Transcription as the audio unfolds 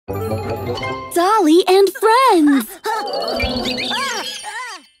Dolly and Friends!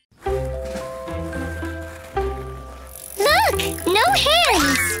 Look! No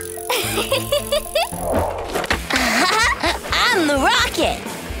hands! I'm the rocket!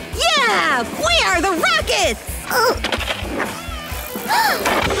 Yeah! We are the Rockets!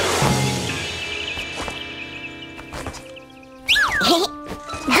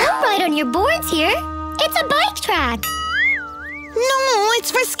 Don't ride on your boards here. It's a bike track. No,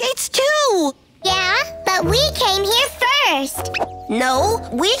 it's for skates too! Yeah, but we came here first. No,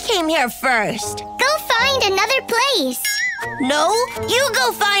 we came here first. Go find another place. No, you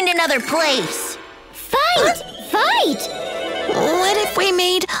go find another place. Fight! Fight! What if we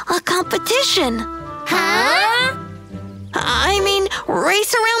made a competition? Huh? I mean,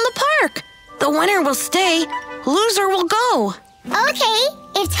 race around the park. The winner will stay, loser will go. Okay,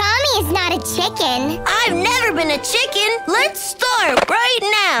 if Tommy is not a chicken. I've never been a chicken. Let's start right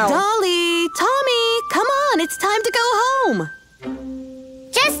now. Dolly, Tommy, come on, it's time to go home.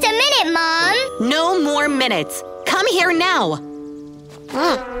 Just a minute, Mom. No more minutes. Come here now.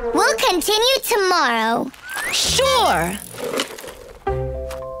 We'll continue tomorrow. Sure.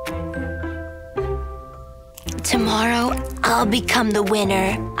 Tomorrow, I'll become the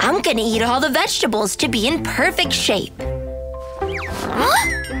winner. I'm gonna eat all the vegetables to be in perfect shape.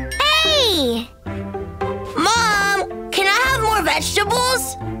 Hey! Mom, can I have more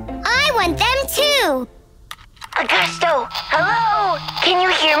vegetables? I want them too. Augusto, hello? Can you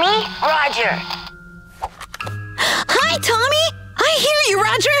hear me? Roger. Hi, Tommy. I hear you,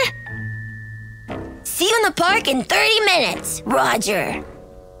 Roger. See you in the park in 30 minutes. Roger.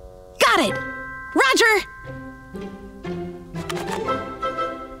 Got it. Roger.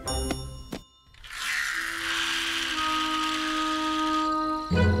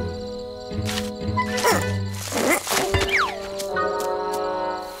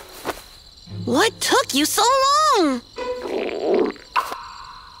 What took you so long?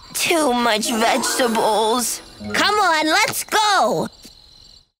 Too much vegetables. Come on, let's go.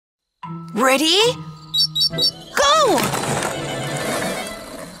 Ready? Go!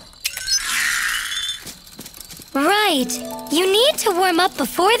 Right. You need to warm up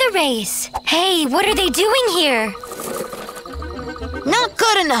before the race. Hey, what are they doing here? Not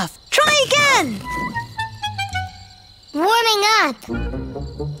good enough. Try again. Warming up.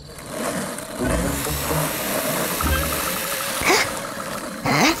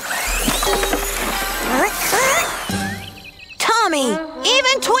 Tommy,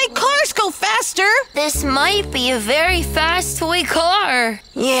 even toy cars go faster. This might be a very fast toy car.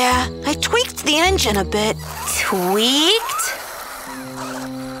 Yeah, I tweaked the engine a bit. Tweaked?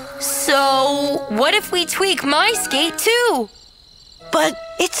 So, what if we tweak my skate too? But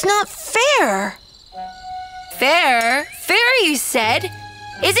it's not fair. Fair? Fair, you said?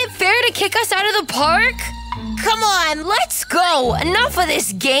 Is it fair to kick us out of the park? Come on, let's go. Enough of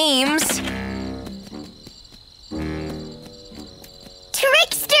this games.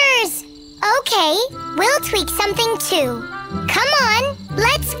 Tricksters! Okay, we'll tweak something too. Come on,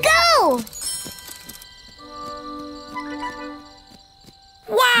 let's go!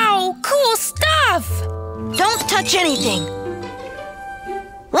 Wow, cool stuff! Don't touch anything.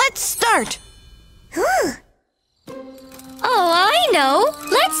 Let's start. Oh, I know.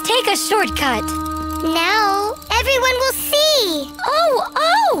 Let's take a shortcut. Now, everyone will see.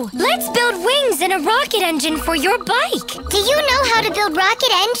 Oh! Let's build wings and a rocket engine for your bike. Do you know how to build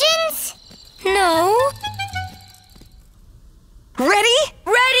rocket engines? No. Ready?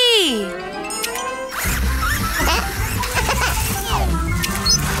 Ready!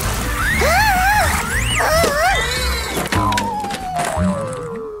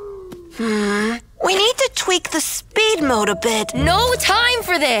 We need to tweak the speed mode a bit. No time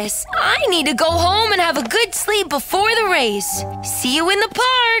for this. I need to go home and have a good sleep before the race. See you in the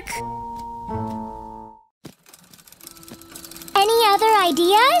park. Any other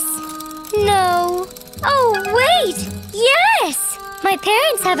ideas? No. Oh, wait! Yes! My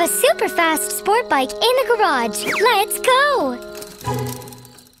parents have a super fast sport bike in the garage. Let's go!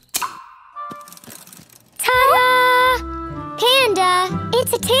 Ta-da! Panda,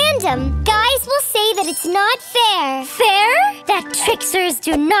 it's a tandem. Guys will say that it's not fair. Fair? That tricksters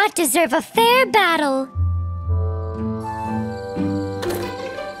do not deserve a fair battle.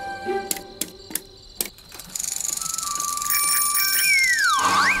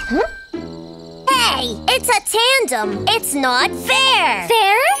 Hey, it's a tandem. It's not fair.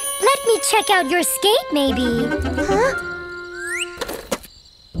 Fair? Let me check out your skate, maybe.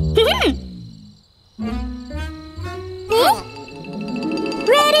 Huh?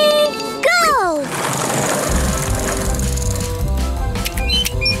 Ready, go!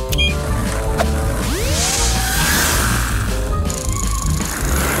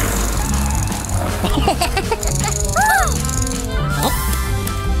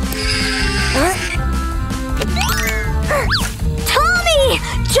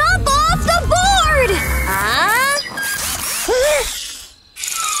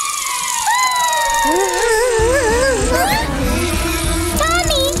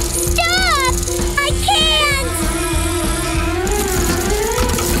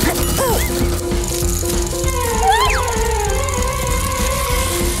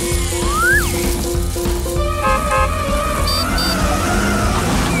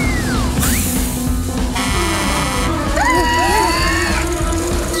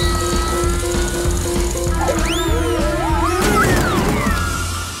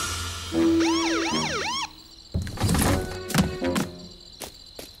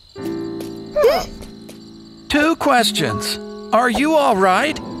 questions. Are you all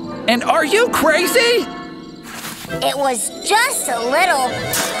right? And are you crazy? It was just a little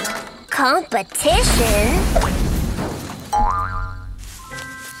competition.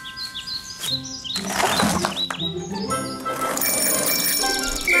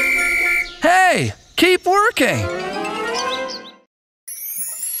 Hey, keep working.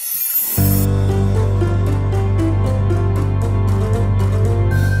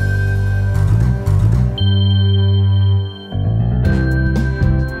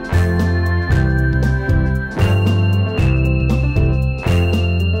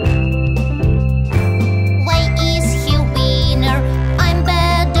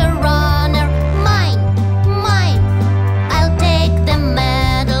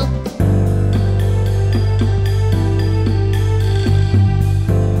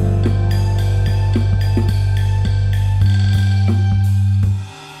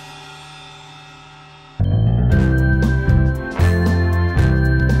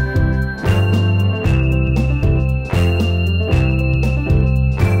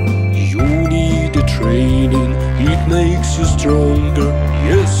 Stronger,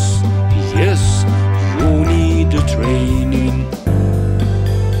 yes, yes, you need the training.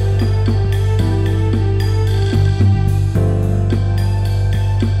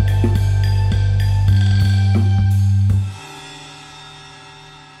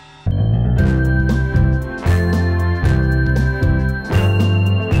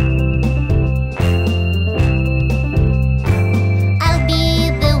 I'll be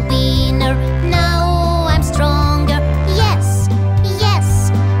the winner. Now I'm stronger. Yes,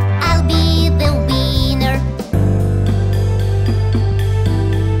 yes, I'll be the winner.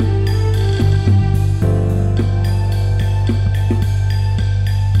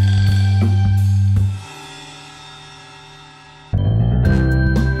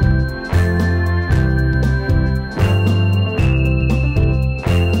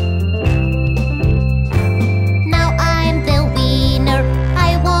 Now I'm the winner.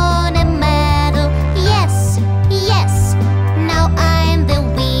 I won a medal. Yes, yes, now I'm the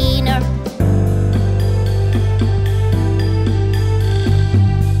winner.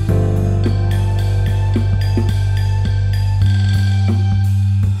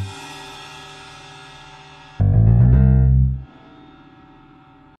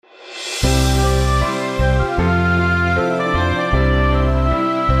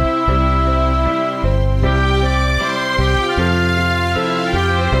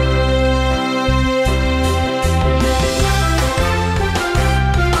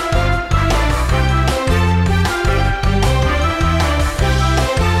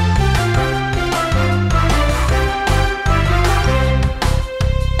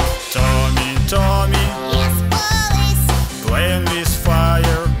 Tommy, Tommy, Yes, police. playing with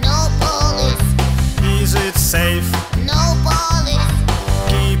fire. No police. Is it safe? No police.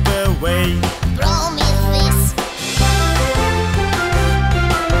 Keep away. Promise this.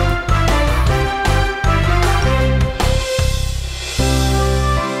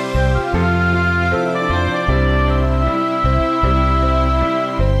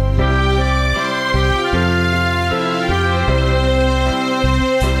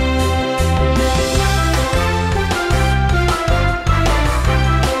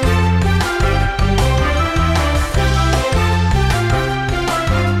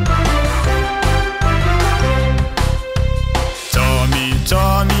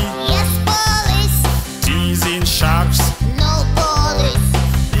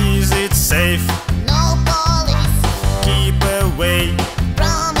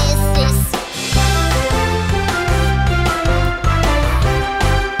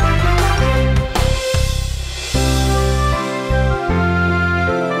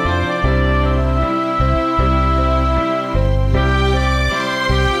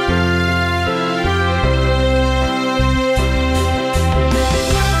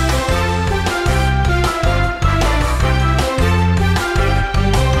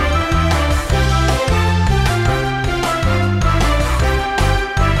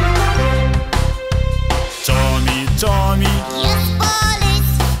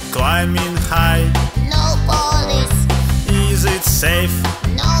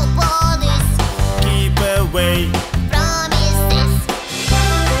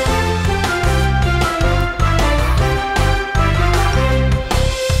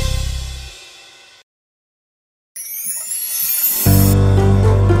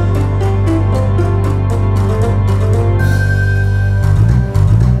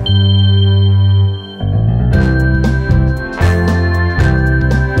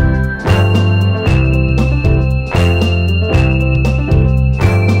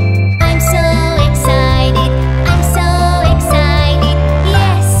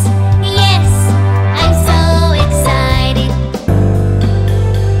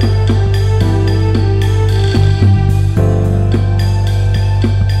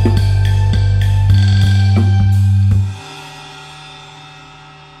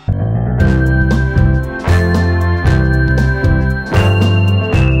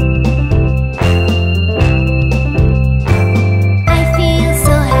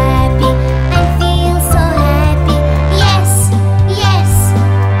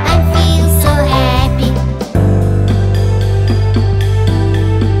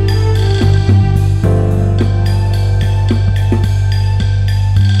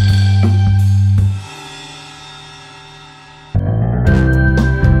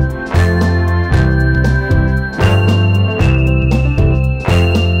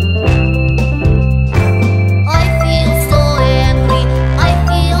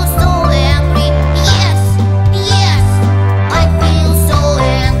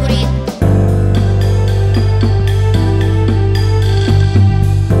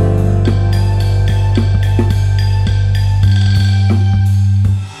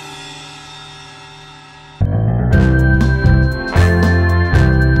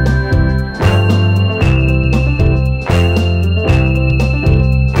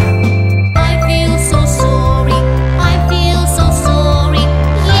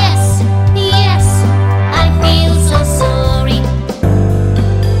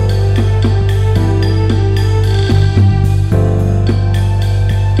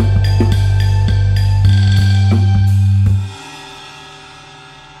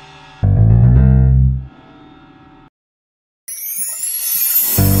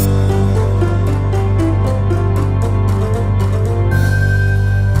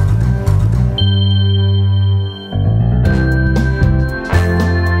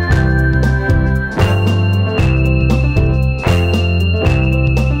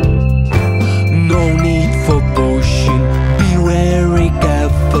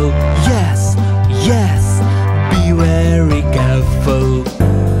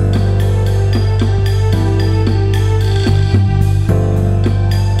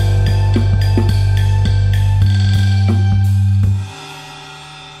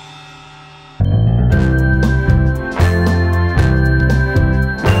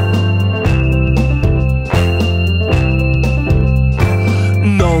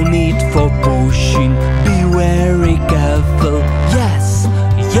 No need for pushing, be very careful. Yes,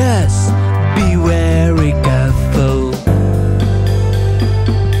 yes, be very careful.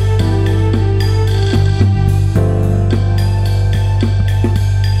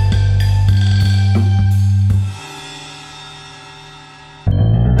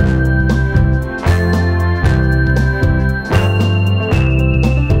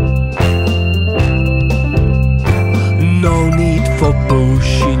 No need for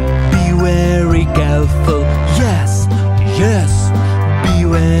pushing, be very careful. Yes, yes, be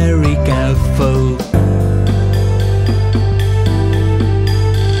very careful.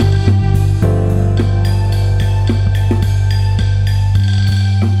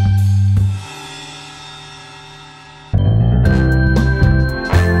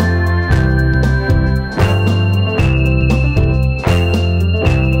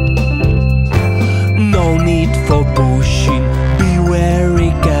 No need for pushing, be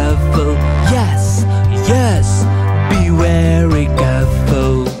very careful. Yes, yes, be very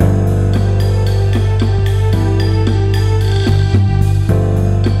careful.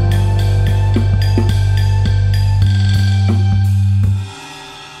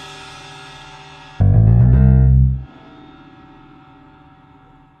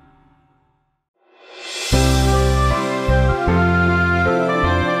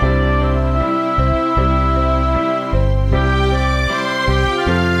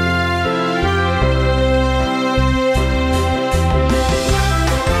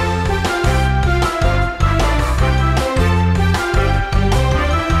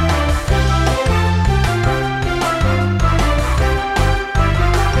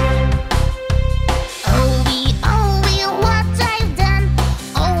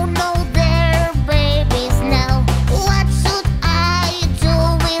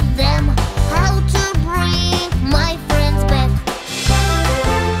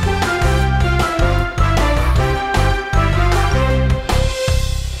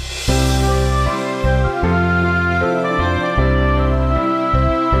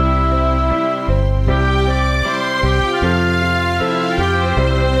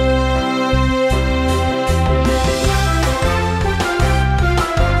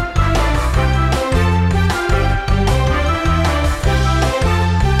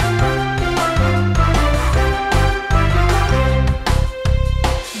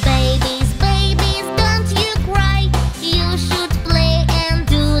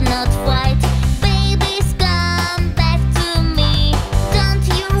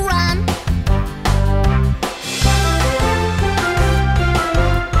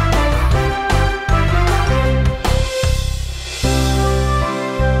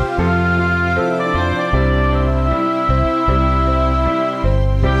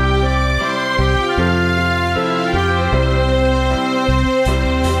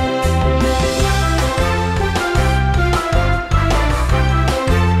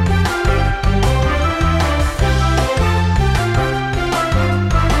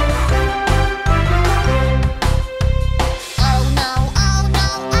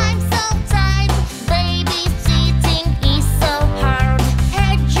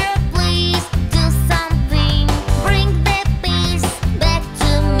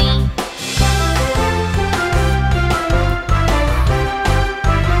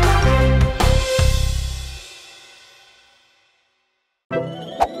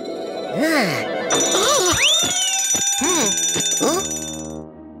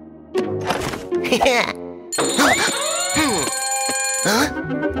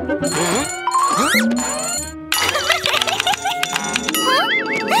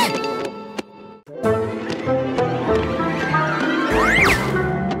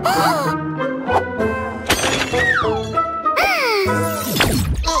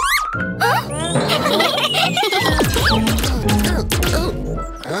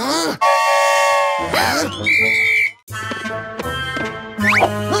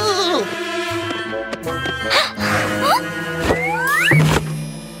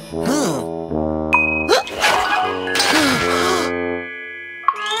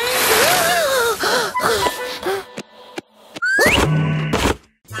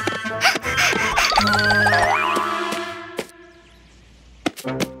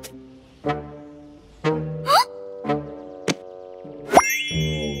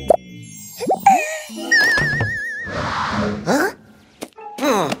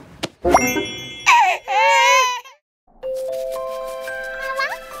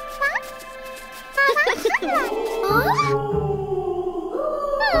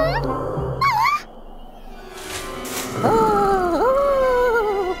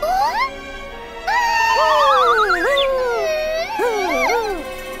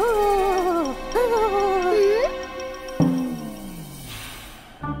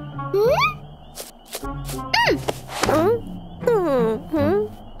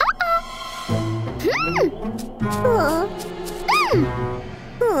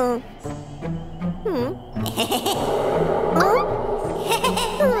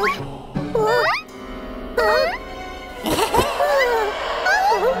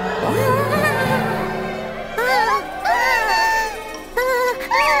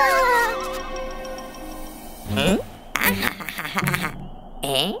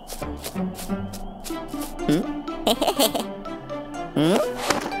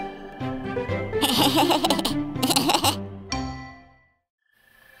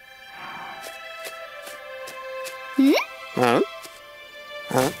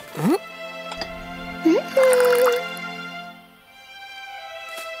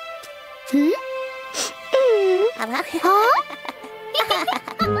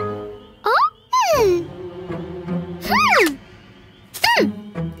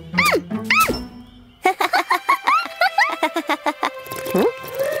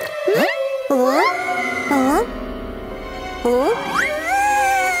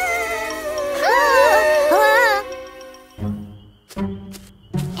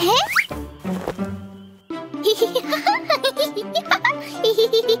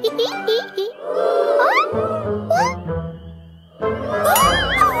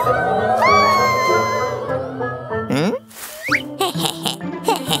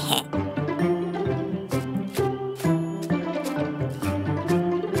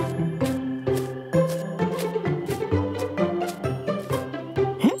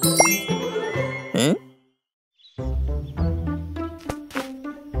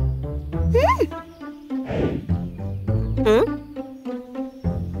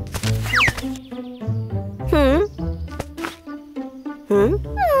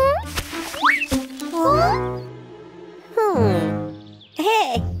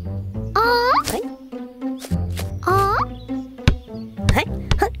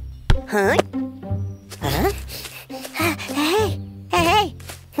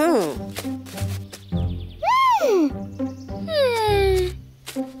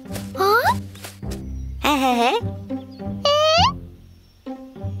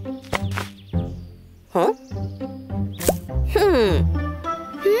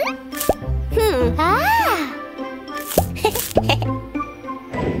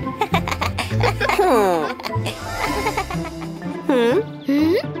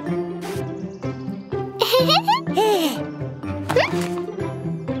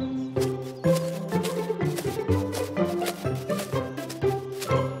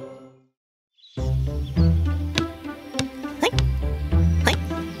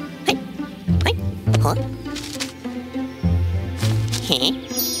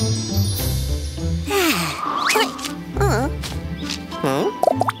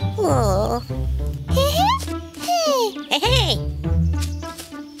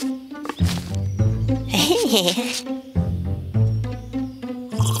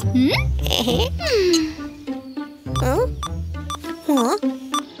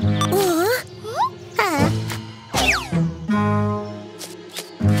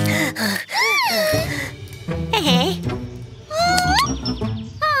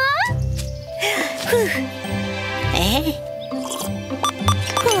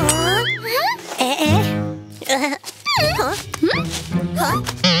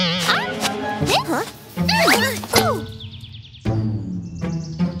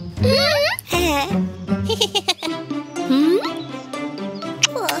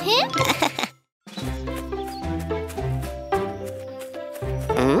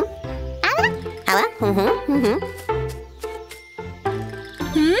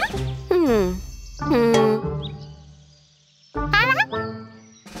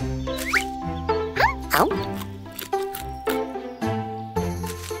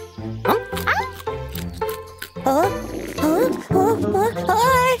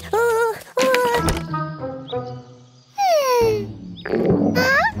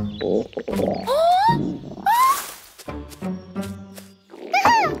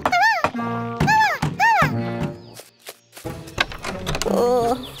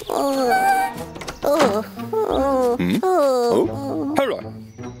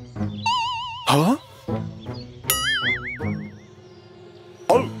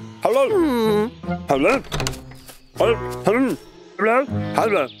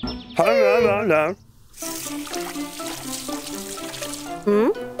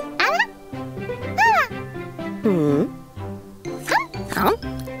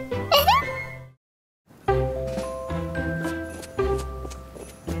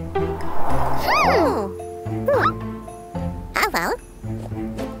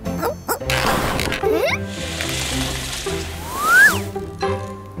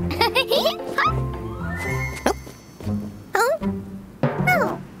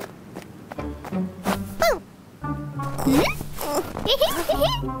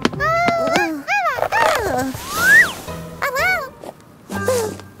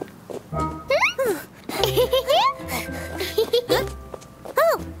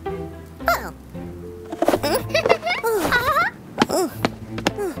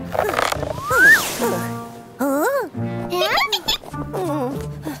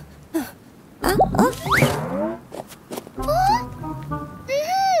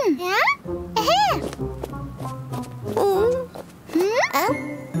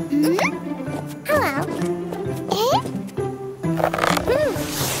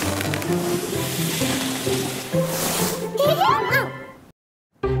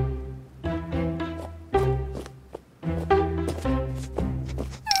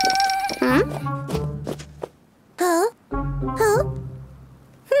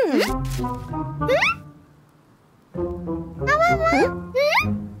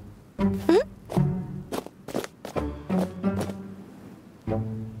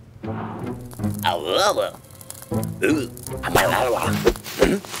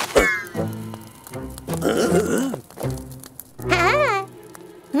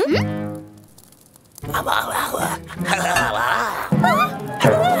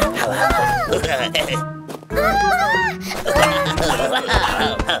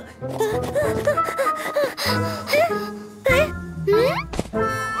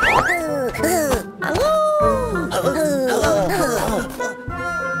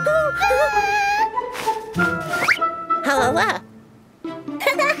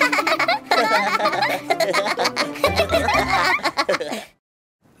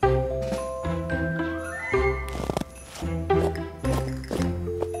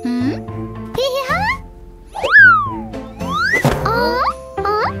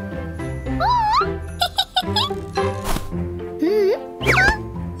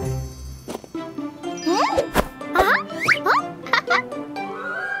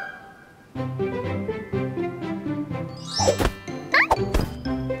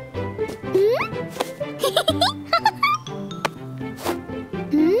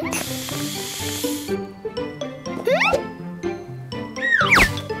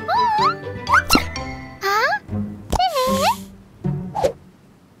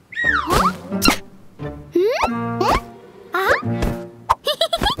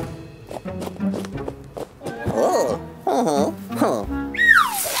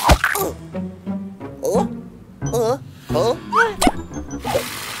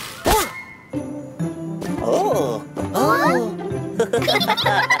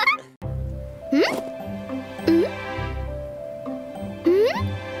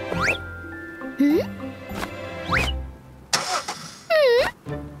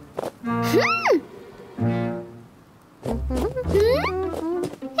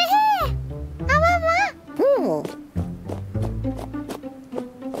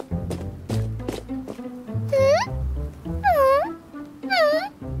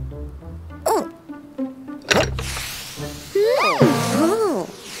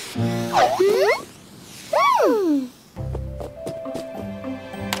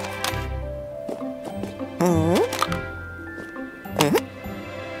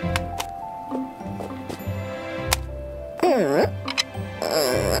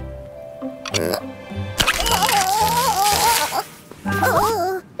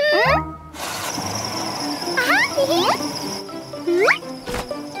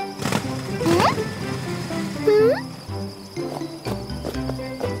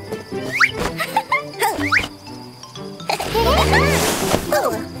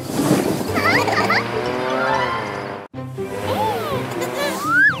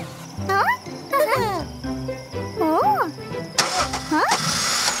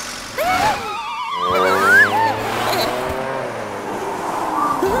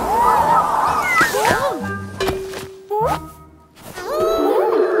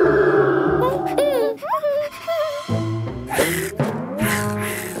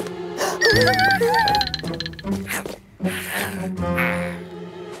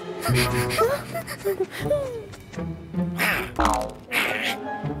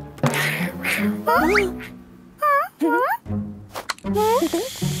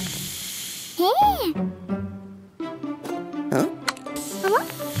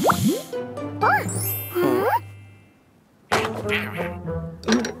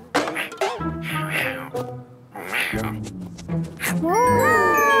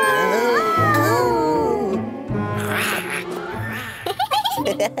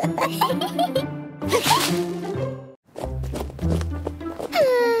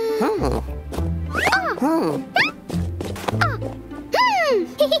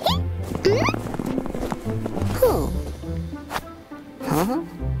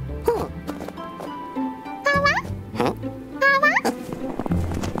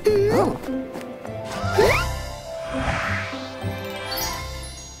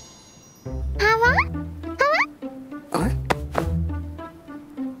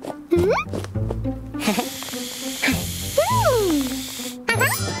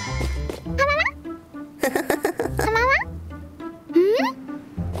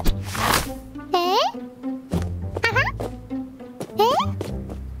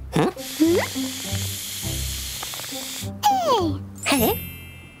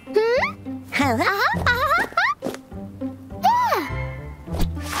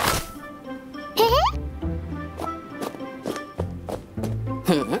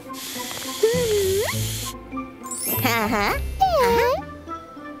 Uh-huh.